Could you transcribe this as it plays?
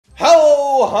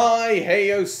Oh hi, hey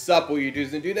yo, sup all you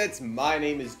dudes and dudettes, my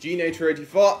name is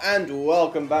GNature84 and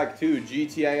welcome back to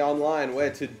GTA Online, where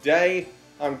today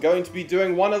I'm going to be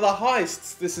doing one of the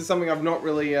heists. This is something I've not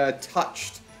really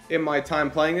touched in my time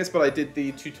playing this, but I did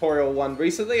the tutorial one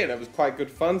recently and it was quite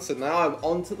good fun, so now I'm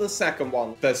on to the second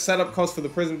one. The setup cost for the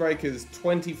prison break is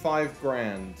 25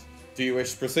 grand. Do you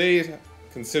wish to proceed?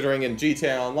 Considering in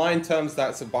GTA Online terms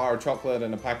that's a bar of chocolate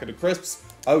and a packet of crisps,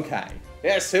 okay.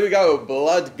 Yes, here we go,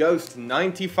 Blood Ghost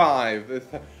 95.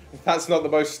 If that's not the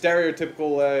most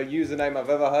stereotypical username I've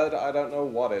ever heard, I don't know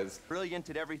what is. Brilliant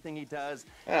at everything he does.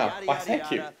 Oh, yada, why, yada, thank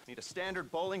yada. you. Need a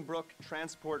standard Bolingbroke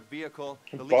transport vehicle.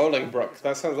 Bolingbroke,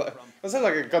 that sounds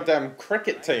like a goddamn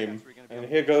cricket team. And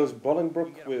here goes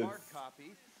Bolingbroke with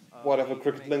whatever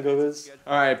cricket lingo is.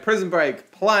 Alright, prison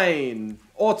break, plane,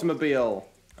 automobile.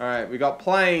 Alright, we got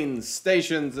planes,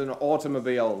 stations, and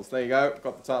automobiles. There you go,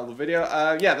 got the title of the video.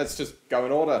 Yeah, let's just go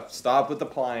in order. Start with the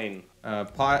plane.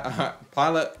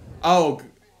 Pilot. Oh,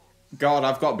 God,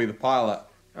 I've got to be the pilot.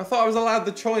 I thought I was allowed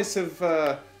the choice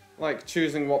of, like,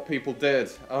 choosing what people did.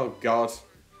 Oh, God,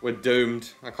 we're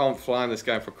doomed. I can't fly in this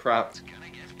game for crap.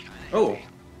 Oh,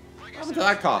 what happened to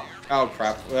that car? Oh,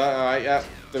 crap. Alright, yeah,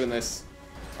 doing this.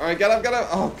 Alright, get up, get up.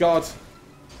 Oh, God.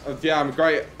 Yeah, I'm a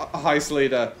great heist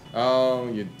leader. Oh,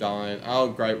 you died. Oh,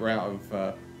 great, we're out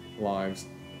of lives.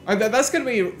 And that's gonna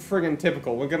be friggin'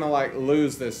 typical. We're gonna, like,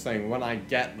 lose this thing when I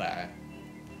get there.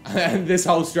 And this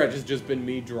whole stretch has just been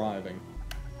me driving.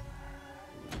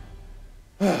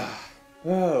 Oh,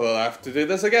 we'll have to do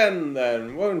this again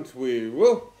then, won't we?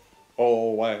 We'll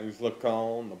always look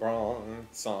on the bright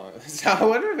side. I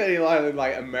wonder if any line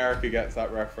like America gets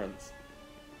that reference.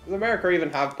 Does America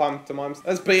even have pantomimes?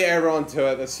 Let's beat everyone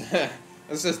to it.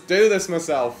 Let's just do this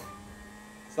myself.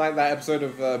 It's like that episode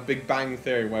of Big Bang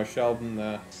Theory where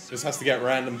Sheldon just has to get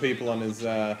random people on his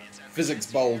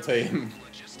physics bowl team.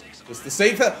 Just to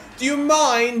see for. Do you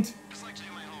mind?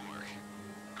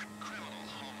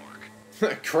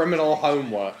 Criminal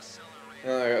homework.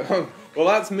 Well,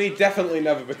 that's me definitely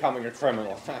never becoming a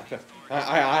criminal.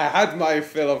 I had my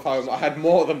fill of homework. I had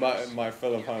more than my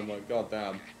fill of homework. God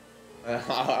damn.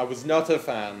 I was not a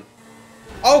fan.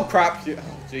 Oh crap! Oh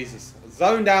Jesus!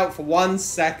 Zoned out for 1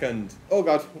 second. Oh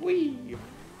God! Whee!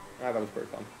 Ah, that was pretty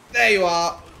fun. There you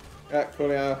are. Yeah,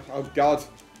 coolio. Oh God!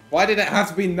 Why did it have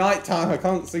to be nighttime? I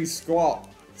can't see squat,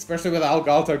 especially with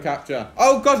Elgato capture.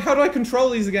 Oh God! How do I control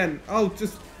these again? Oh,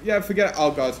 just yeah, forget it. Oh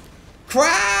God!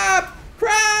 Crap!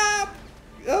 Crap!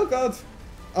 Oh God!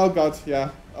 Oh God!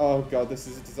 Yeah. Oh God! This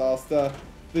is a disaster.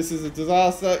 This is a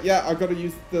disaster. Yeah, I've got to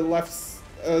use the left.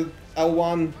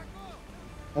 L1.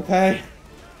 Okay.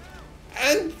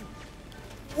 And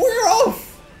we're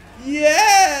off!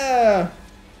 Yeah!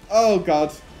 Oh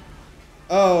God.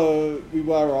 Oh, we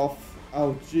were off.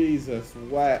 Oh Jesus,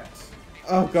 wet.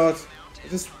 Oh God.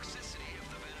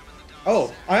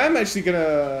 Oh, I am actually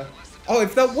gonna. Oh,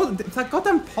 if that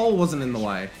goddamn pole wasn't in the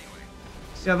way.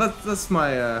 Yeah, that's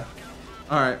my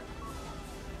Alright.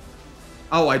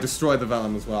 Oh, I destroyed the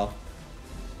vellum as well.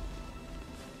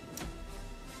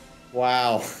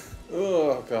 Wow.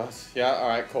 Oh, God. Yeah,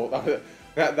 alright, cool.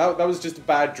 That was just a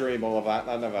bad dream, all of that.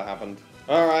 That never happened.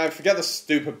 Alright, forget the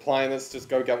stupid plane. Let's just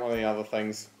go get one of the other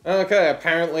things. Okay,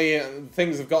 apparently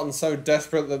things have gotten so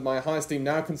desperate that my heist team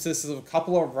now consists of a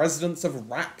couple of residents of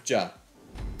Rapture.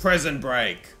 Prison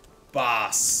break.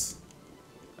 Bus.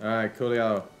 Alright,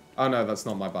 coolio. Oh, no, that's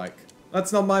not my bike.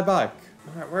 That's not my bike.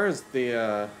 Alright, where is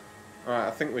the, Alright,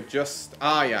 I think we're just...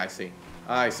 Ah, yeah, I see.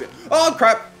 I see. Oh,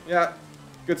 crap! Yeah.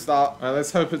 Good start.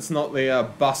 Let's hope it's not the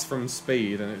bus from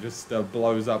Speed and it just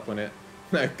blows up when it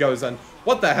goes on.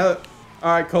 What the hell?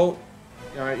 Alright, cool.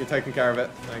 Alright, you're taking care of it.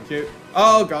 Thank you.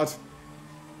 Oh, God.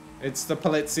 It's the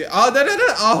Polizia. Oh, no.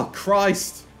 Oh,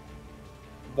 Christ.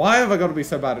 Why have I got to be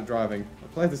so bad at driving?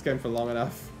 I've played this game for long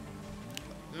enough.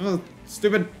 Ugh,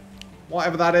 stupid.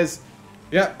 Whatever that is.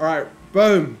 Yeah, alright.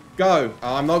 Boom. Go.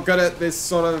 Oh, I'm not good at this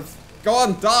sort of... Go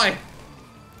on, die.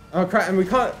 Oh, crap. And we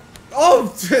can't...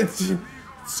 Oh,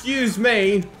 excuse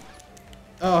me.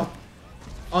 Oh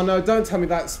no, don't tell me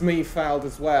that's me failed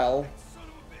as well.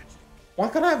 Why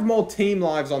can't I have more team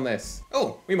lives on this?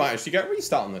 Oh, we might actually get a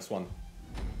restart on this one.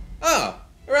 Ah,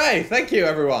 hooray, thank you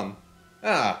everyone.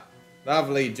 Ah,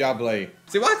 lovely jubbly.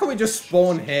 See, why can't we just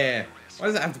spawn here? Why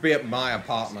does it have to be at my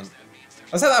apartment?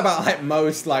 I said that about like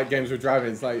most like games with driving.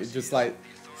 It's like, it just like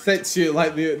sets you,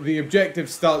 like the objective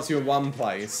starts you in one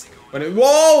place. When it,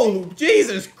 whoa!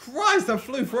 Jesus Christ, I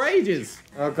flew for ages!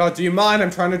 Oh God, do you mind?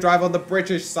 I'm trying to drive on the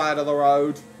British side of the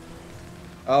road.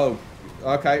 Oh,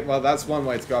 okay, well that's one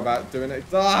way to go about doing it.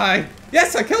 Die!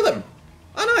 Yes, I killed him!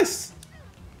 Oh, nice!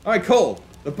 Alright, cool.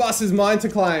 The bus is mine to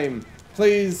claim.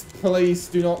 Please, police,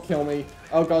 do not kill me.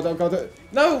 Oh god, oh god.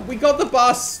 No, we got the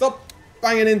bus. Stop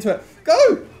banging into it.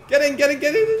 Go! Get in, get in,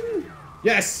 get in.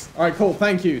 Yes. All right, cool.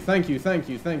 Thank you, thank you, thank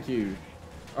you, thank you.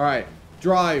 All right,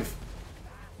 drive.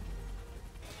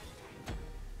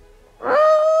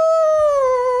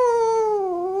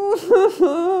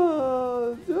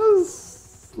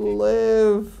 Just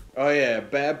live. Oh yeah,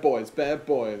 bad boys, bad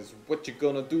boys. What you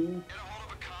gonna do?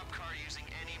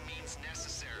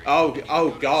 Oh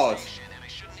god.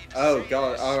 Oh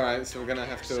god. All right, so we're gonna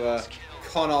have to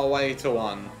con our way to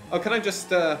one. Oh, can I just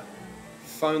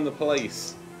phone the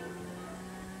police?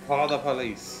 Call the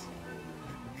police.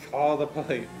 Call the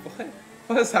police.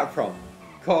 What is that from?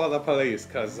 Call the police,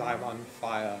 cause I'm on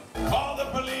fire. Call the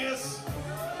police!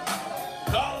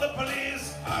 Call the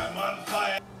police! I'm on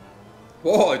fire!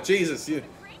 Whoa, Jesus, you're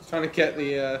trying to get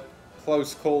the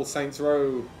close call Saints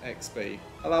Row XP.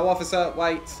 Hello, officer,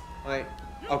 wait.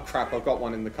 Oh crap, I've got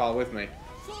one in the car with me.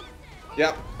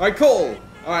 Yep, alright, cool!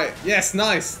 Alright, yes,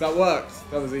 nice, that worked.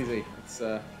 That was easy. It's,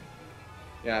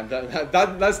 yeah,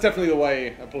 that's definitely the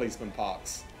way a policeman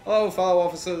parks. Hello, fellow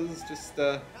officers, just,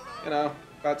 you know,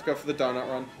 about to go for the donut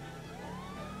run.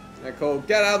 Yeah, cool.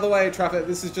 Get out of the way, traffic.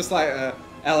 This is just like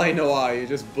LA Noire. You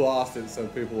just blast it so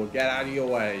people will get out of your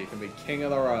way. You can be king of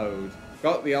the road.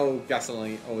 Got the old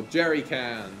gasoline or jerry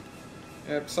can.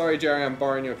 Yep, sorry, Jerry, I'm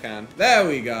borrowing your can. There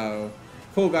we go.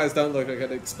 Cool guys don't look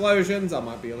at explosions. I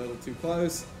might be a little too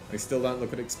close. They still don't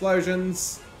look at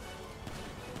explosions.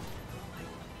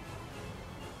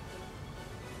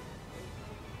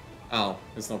 Oh,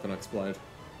 it's not gonna explode.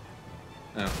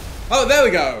 Oh. Oh, there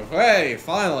we go! Hey,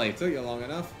 finally! Took you long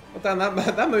enough. But then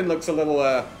that moon looks a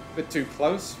little bit too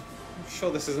close. I'm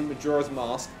sure this isn't Majora's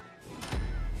Mask.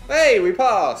 Hey, we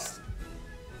passed!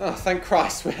 Oh, thank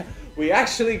Christ. We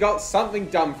actually got something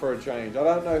done for a change. I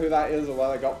don't know who that is or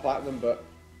why they got platinum, but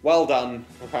well done,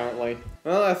 apparently.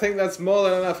 Well, I think that's more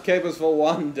than enough capers for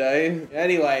one day.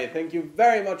 Anyway, thank you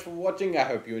very much for watching. I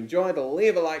hope you enjoyed.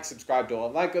 Leave a like, subscribe to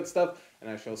all that good stuff, and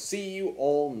I shall see you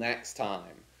all next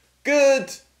time.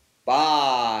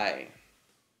 Goodbye.